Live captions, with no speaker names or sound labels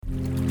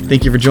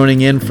Thank you for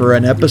joining in for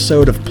an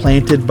episode of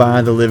Planted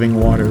by the Living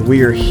Water.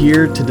 We are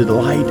here to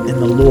delight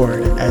in the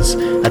Lord as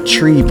a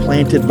tree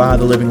planted by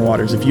the living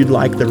waters. If you'd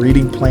like the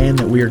reading plan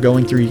that we are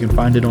going through, you can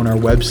find it on our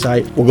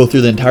website. We'll go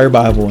through the entire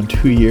Bible in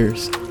 2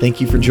 years. Thank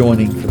you for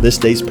joining for this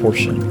day's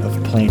portion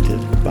of Planted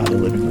by the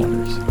Living Waters.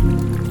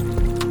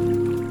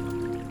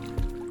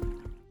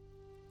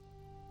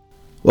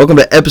 Welcome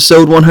to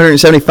episode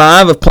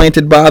 175 of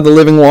Planted by the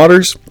Living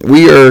Waters.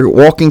 We are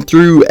walking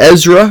through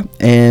Ezra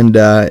and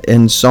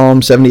in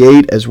Psalm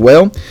 78 as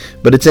well.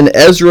 But it's in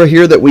Ezra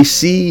here that we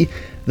see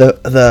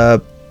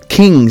the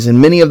kings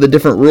and many of the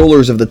different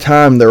rulers of the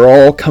time. They're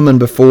all coming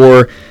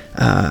before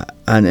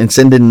and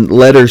sending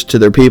letters to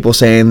their people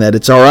saying that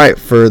it's all right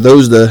for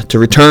those to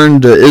return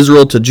to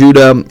Israel, to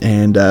Judah,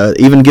 and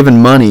even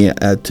giving money.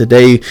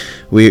 Today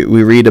we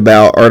read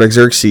about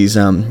Artaxerxes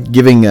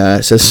giving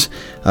says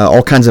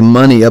all kinds of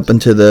money up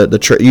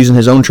into using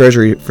his own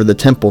treasury for the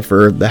temple,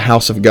 for the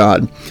house of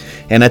God.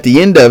 And at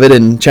the end of it,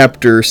 in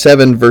chapter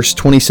 7, verse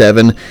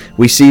 27,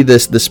 we see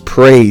this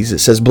praise. It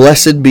says,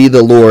 "Blessed be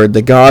the Lord,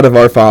 the God of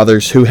our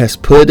fathers, who has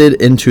put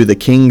it into the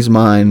king's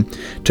mind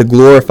to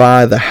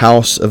glorify the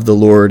house of the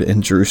Lord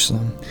in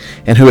Jerusalem,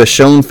 and who has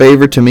shown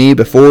favor to me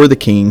before the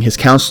king, his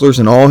counselors,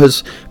 and all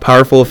his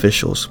powerful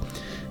officials.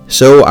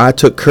 So I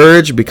took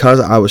courage because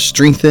I was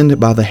strengthened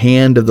by the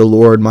hand of the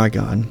Lord my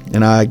God,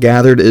 and I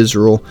gathered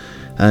Israel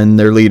and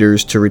their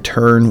leaders to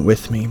return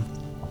with me."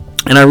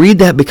 And I read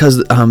that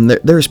because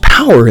there's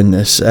power in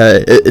this.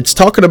 It's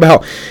talking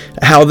about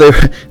how they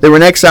were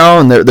in exile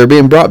and they're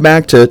being brought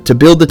back to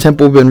build the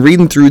temple. We've been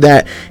reading through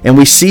that, and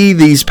we see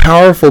these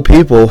powerful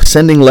people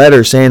sending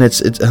letters saying it's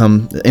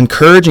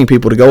encouraging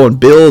people to go and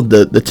build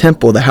the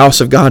temple, the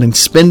house of God, and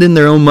spending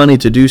their own money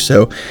to do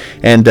so.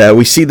 And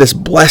we see this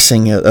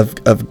blessing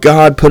of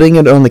God putting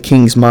it on the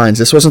king's minds.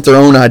 This wasn't their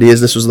own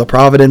ideas. This was the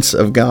providence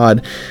of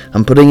God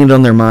putting it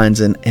on their minds.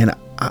 And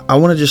I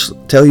want to just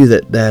tell you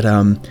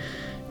that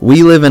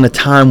we live in a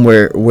time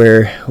where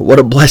what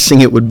a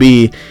blessing it would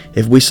be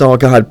if we saw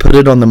God put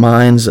it on the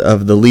minds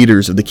of the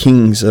leaders, of the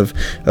kings of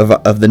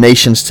the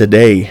nations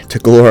today to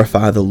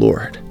glorify the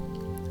Lord.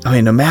 I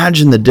mean,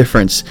 imagine the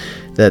difference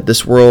that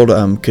this world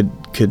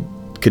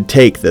could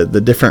take,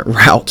 the different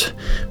route.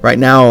 Right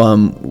now,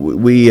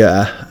 we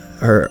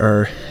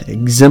are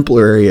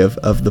exemplary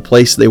of the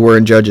place they were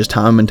in Judges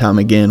time and time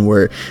again,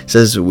 where it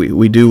says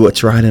we do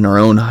what's right in our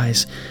own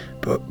eyes.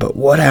 But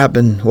what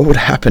would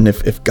happen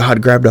if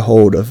God grabbed a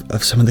hold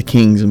of some of the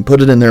kings and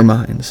put it in their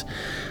minds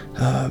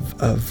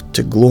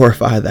to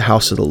glorify the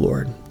house of the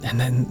Lord? And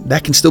then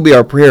that can still be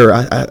our prayer.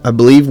 I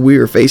believe we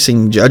are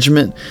facing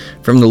judgment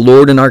from the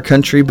Lord in our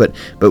country, but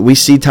we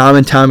see time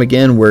and time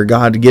again where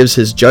God gives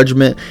his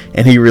judgment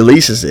and he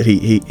releases it.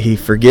 He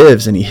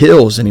forgives and he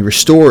heals and he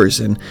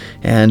restores.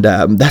 And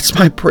that's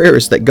my prayer,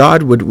 is that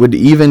God would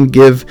even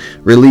give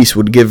release,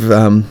 would give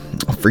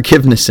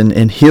forgiveness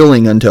and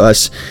healing unto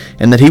us,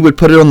 and that he would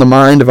put it on the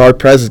mind of our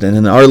president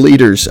and our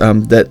leaders,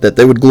 that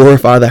they would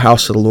glorify the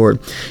house of the Lord.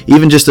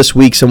 Even just this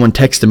week, someone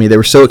texted me. They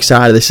were so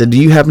excited. They said, "Do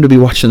you happen to be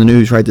watching the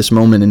news right this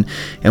moment?"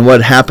 And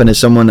what happened is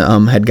someone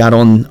had got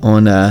on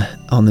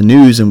the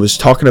news and was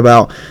talking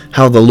about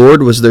how the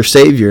Lord was their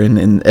Savior,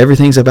 and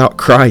everything's about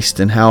Christ,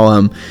 and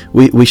how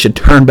we should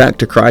turn back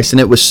to Christ. And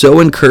it was so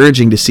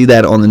encouraging to see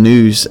that on the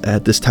news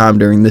at this time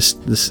during this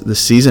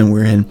season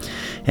we're in.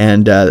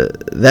 And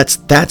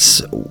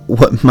that's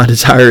what my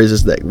desire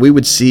is that we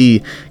would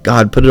see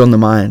God put it on the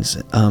minds.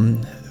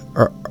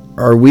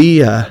 Are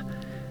we at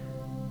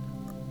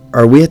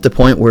the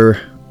point where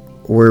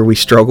we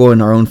struggle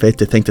in our own faith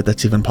to think that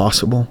that's even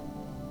possible?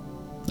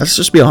 Let's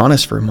just be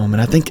honest for a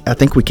moment. I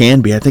think we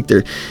can be. I think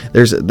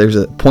there's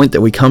a point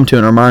that we come to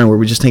in our mind where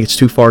we just think it's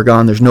too far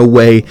gone. There's no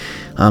way,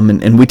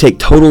 and we take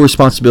total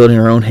responsibility in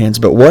our own hands.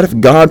 But what if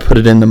God put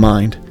it in the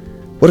mind?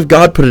 What if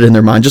God put it in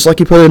their mind, just like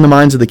he put it in the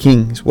minds of the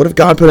kings? What if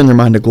God put it in their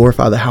mind to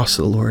glorify the house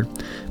of the Lord?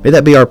 May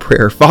that be our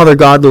prayer. Father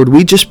God, Lord,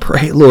 we just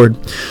pray, Lord,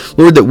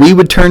 that we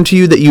would turn to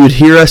you, that you would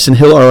hear us and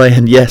heal our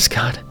land. Yes,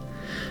 God.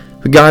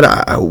 God,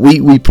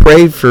 we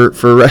pray for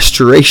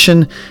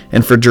restoration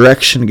and for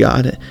direction,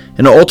 God.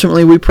 And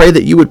ultimately, we pray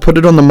that you would put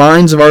it on the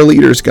minds of our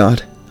leaders,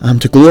 God,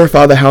 to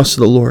glorify the house of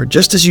the Lord,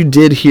 just as you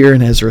did here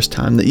in Ezra's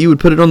time, that you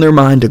would put it on their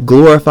mind to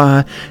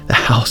glorify the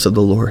house of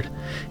the Lord.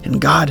 And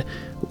God,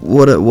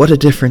 what a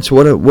difference,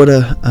 what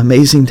a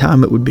amazing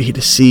time it would be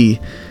to see,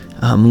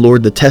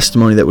 Lord, the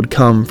testimony that would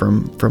come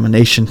from a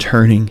nation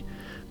turning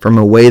from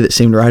a way that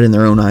seemed right in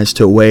their own eyes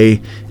to a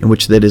way in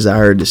which they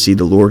desired to see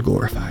the Lord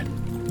glorified.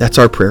 That's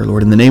our prayer,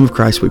 Lord. In the name of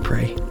Christ we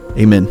pray.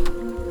 Amen.